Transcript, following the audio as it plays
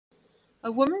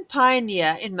A woman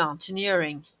pioneer in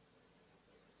mountaineering.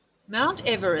 Mount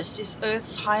Everest is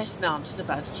Earth's highest mountain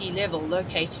above sea level,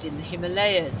 located in the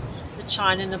Himalayas. The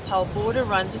China-Nepal border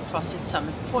runs across its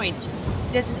summit point.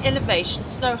 It has an elevation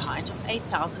snow height of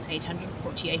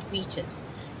 8,848 meters.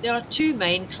 There are two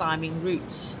main climbing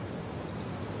routes.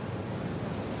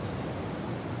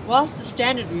 Whilst the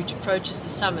standard route approaches the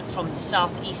summit from the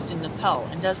southeastern Nepal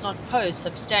and does not pose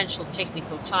substantial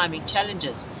technical climbing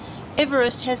challenges,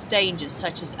 Everest has dangers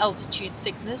such as altitude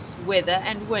sickness, weather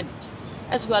and wind,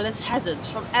 as well as hazards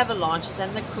from avalanches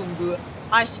and the Khumbu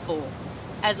icefall.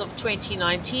 As of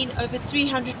 2019, over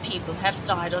 300 people have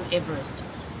died on Everest,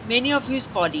 many of whose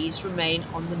bodies remain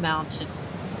on the mountain.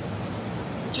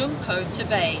 Junko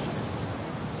Tabei,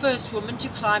 first woman to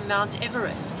climb Mount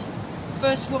Everest,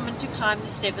 first woman to climb the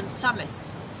 7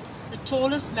 summits, the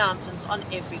tallest mountains on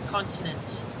every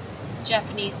continent,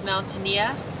 Japanese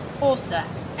mountaineer, author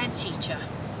and teacher.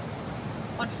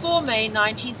 On 4 May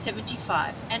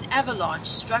 1975, an avalanche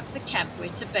struck the camp where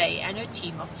Tabei and her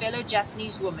team of fellow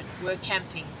Japanese women were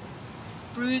camping.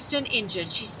 Bruised and injured,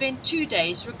 she spent 2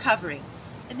 days recovering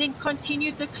and then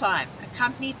continued the climb,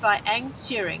 accompanied by Ang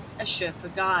Tsering, a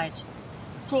Sherpa guide.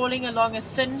 Crawling along a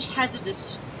thin,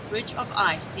 hazardous ridge of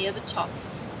ice near the top,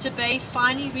 Tabei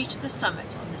finally reached the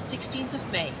summit on the 16th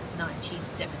of May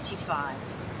 1975.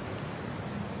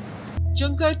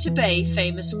 Junko Tabei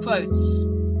famous quotes.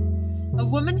 A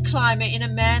woman climber in a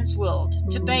man's world,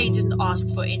 Tabei didn't ask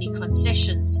for any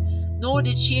concessions, nor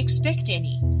did she expect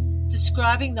any.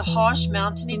 Describing the harsh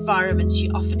mountain environments she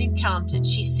often encountered,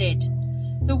 she said,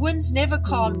 "The winds never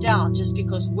calm down just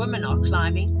because women are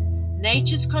climbing.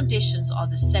 Nature's conditions are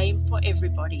the same for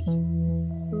everybody."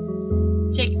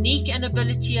 Technique and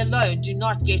ability alone do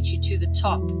not get you to the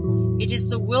top. It is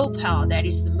the willpower that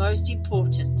is the most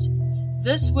important.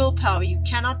 This willpower you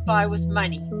cannot buy with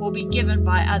money or be given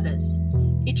by others.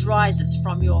 It rises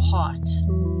from your heart.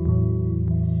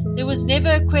 There was never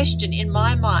a question in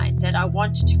my mind that I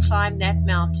wanted to climb that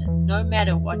mountain, no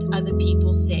matter what other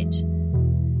people said.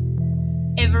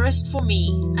 Everest for me,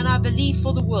 and I believe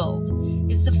for the world,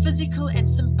 is the physical and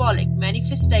symbolic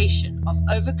manifestation of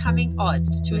overcoming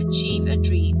odds to achieve a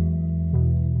dream.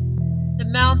 The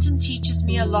mountain teaches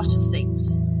me a lot of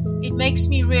things. It makes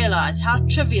me realize how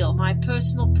trivial my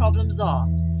personal problems are.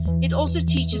 It also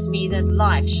teaches me that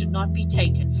life should not be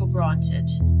taken for granted.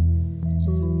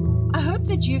 I hope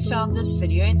that you found this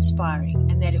video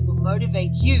inspiring and that it will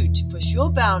motivate you to push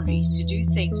your boundaries to do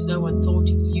things no one thought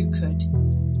you could.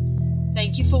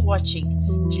 Thank you for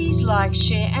watching. Please like,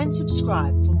 share and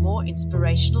subscribe for more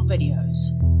inspirational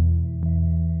videos.